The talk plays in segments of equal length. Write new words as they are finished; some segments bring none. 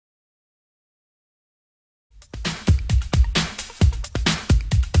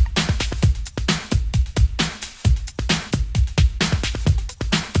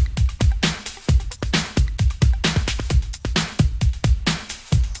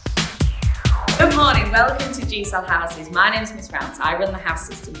welcome to GSAL Houses. My name is Miss Rounce. I run the house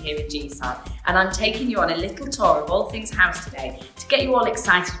system here at GSAL, and I'm taking you on a little tour of all things house today to get you all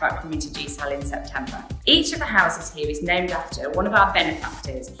excited about coming to GSAL in September. Each of the houses here is named after one of our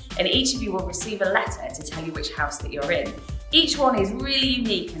benefactors, and each of you will receive a letter to tell you which house that you're in. Each one is really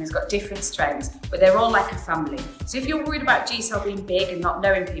unique and has got different strengths, but they're all like a family. So if you're worried about GSAL being big and not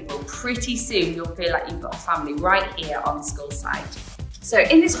knowing people, pretty soon you'll feel like you've got a family right here on the school site. So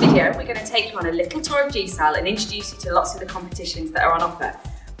in this video, we're going to take you on a little tour of GSAL and introduce you to lots of the competitions that are on offer.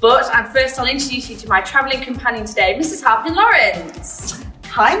 But first I'll introduce you to my travelling companion today, Mrs. Harpin-Lawrence.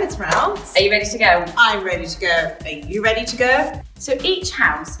 Hi, Miss Rounce. Are you ready to go? I'm ready to go. Are you ready to go? So each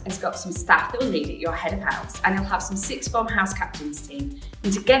house has got some staff that will lead it, your head of house, and you'll have some sixth form house captains team.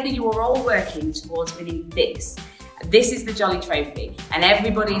 And together you are all working towards winning this. This is the Jolly Trophy, and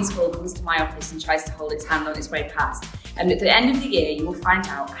everybody in school comes to my office and tries to hold its hand on its way past. And at the end of the year, you will find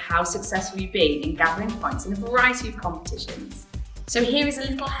out how successful you've been in gathering points in a variety of competitions. So here is a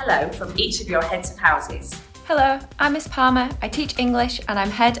little hello from each of your heads of houses. Hello, I'm Miss Palmer. I teach English and I'm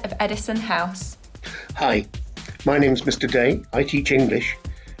head of Edison House. Hi, my name's Mr. Day. I teach English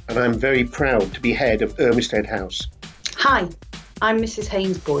and I'm very proud to be head of Ermistede House. Hi, I'm Mrs.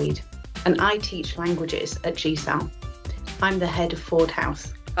 Haynes Boyd and I teach languages at GSAL. I'm the head of Ford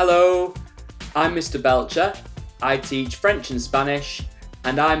House. Hello, I'm Mr. Belcher. I teach French and Spanish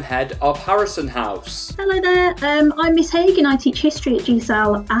and I'm head of Harrison House. Hello there, I'm Miss Hagan. I teach history at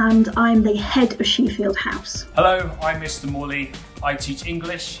GSAL and I'm the head of Sheffield House. Hello, I'm Mr. Morley. I teach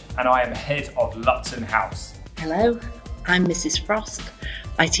English and I am head of Lupton House. Hello, I'm Mrs. Frost.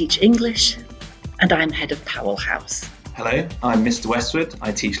 I teach English and I'm head of Powell House. Hello, I'm Mr. Westwood.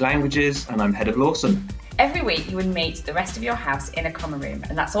 I teach languages and I'm head of Lawson. Every week you would meet the rest of your house in a common room,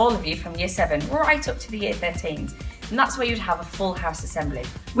 and that's all of you from year 7 right up to the year 13s. And that's where you'd have a full house assembly.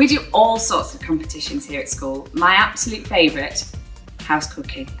 We do all sorts of competitions here at school. My absolute favourite, house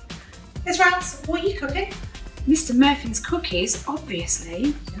cooking. Miss Rounce, what are you cooking? Mr. Murphy's cookies,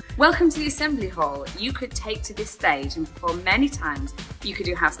 obviously. Welcome to the assembly hall. You could take to this stage and perform many times. You could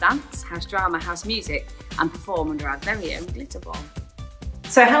do house dance, house drama, house music, and perform under our very own glitter ball.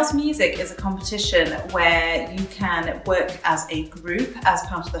 So house music is a competition where you can work as a group, as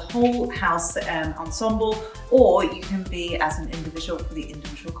part of the whole house ensemble, or you can be as an individual for the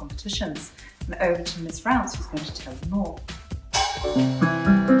individual competitions. And over to Miss Rounce, who's going to tell you more.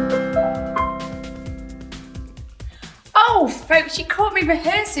 Oh, folks, you caught me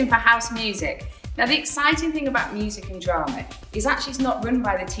rehearsing for house music. Now, the exciting thing about music and drama is actually it's not run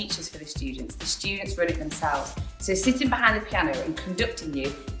by the teachers for the students run it themselves. So sitting behind the piano and conducting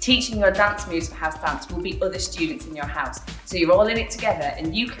you, teaching your dance moves for house dance will be other students in your house. So you're all in it together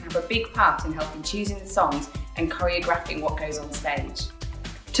and you can have a big part in helping choosing the songs and choreographing what goes on stage.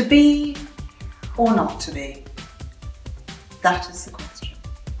 To be or not to be? That is the question.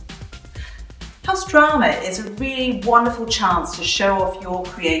 House drama is a really wonderful chance to show off your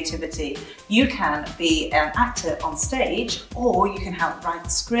creativity. You can be an actor on stage, or you can help write the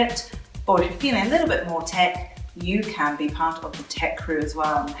script, or if you're feeling a little bit more tech, you can be part of the tech crew as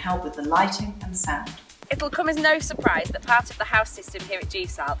well and help with the lighting and sound. It'll come as no surprise that part of the house system here at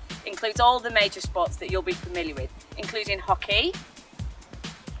GSAL includes all the major sports that you'll be familiar with, including hockey,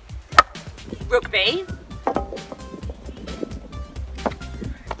 rugby,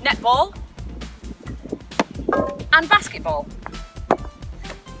 netball, and basketball.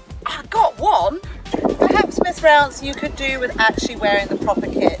 I got one. Perhaps, Miss Rounce, you could do with actually wearing the proper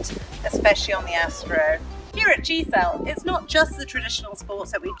kit, especially on the Astro. Here at GSAL, it's not just the traditional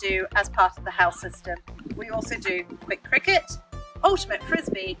sports that we do as part of the house system. We also do quick cricket, ultimate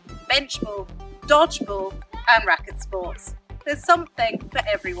frisbee, bench ball, dodgeball, and racket sports. There's something for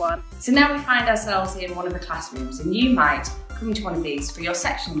everyone. So now we find ourselves in one of the classrooms, and you might come to one of these for your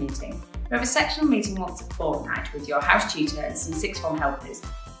sectional meeting. We have a sectional meeting once a fortnight with your house tutor and some sixth form helpers.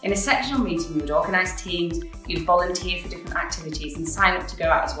 In a sectional meeting, you would organise teams, you'd volunteer for different activities and sign up to go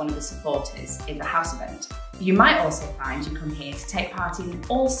out as one of the supporters in the house event. You might also find you come here to take part in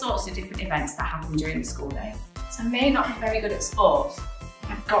all sorts of different events that happen during the school day. So I may not be very good at sport.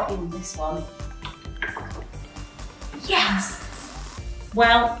 I've got in this one. Yes!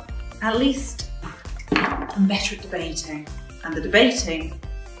 Well, at least I'm better at debating, and the debating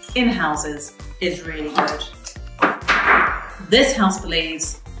in houses is really good. This house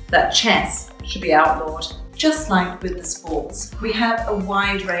believes that chess should be outlawed, just like with the sports. We have a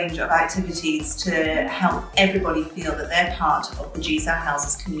wide range of activities to help everybody feel that they're part of the GSAL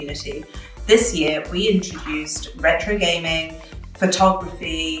Houses community. This year we introduced retro gaming,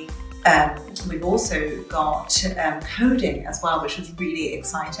 photography, We've also got coding as well, which was really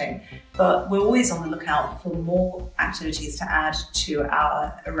exciting. But we're always on the lookout for more activities to add to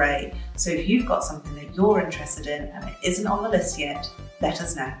our array. So if you've got something that you're interested in and it isn't on the list yet, let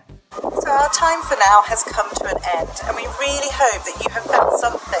us know. So our time for now has come to an end, and we really hope that you have found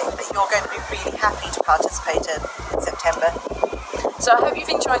something that you're going to be really happy to participate in September. So I hope you've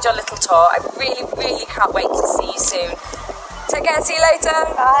enjoyed your little tour. I really, really can't wait to see you soon. Take care, see you later.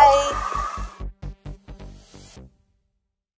 Bye.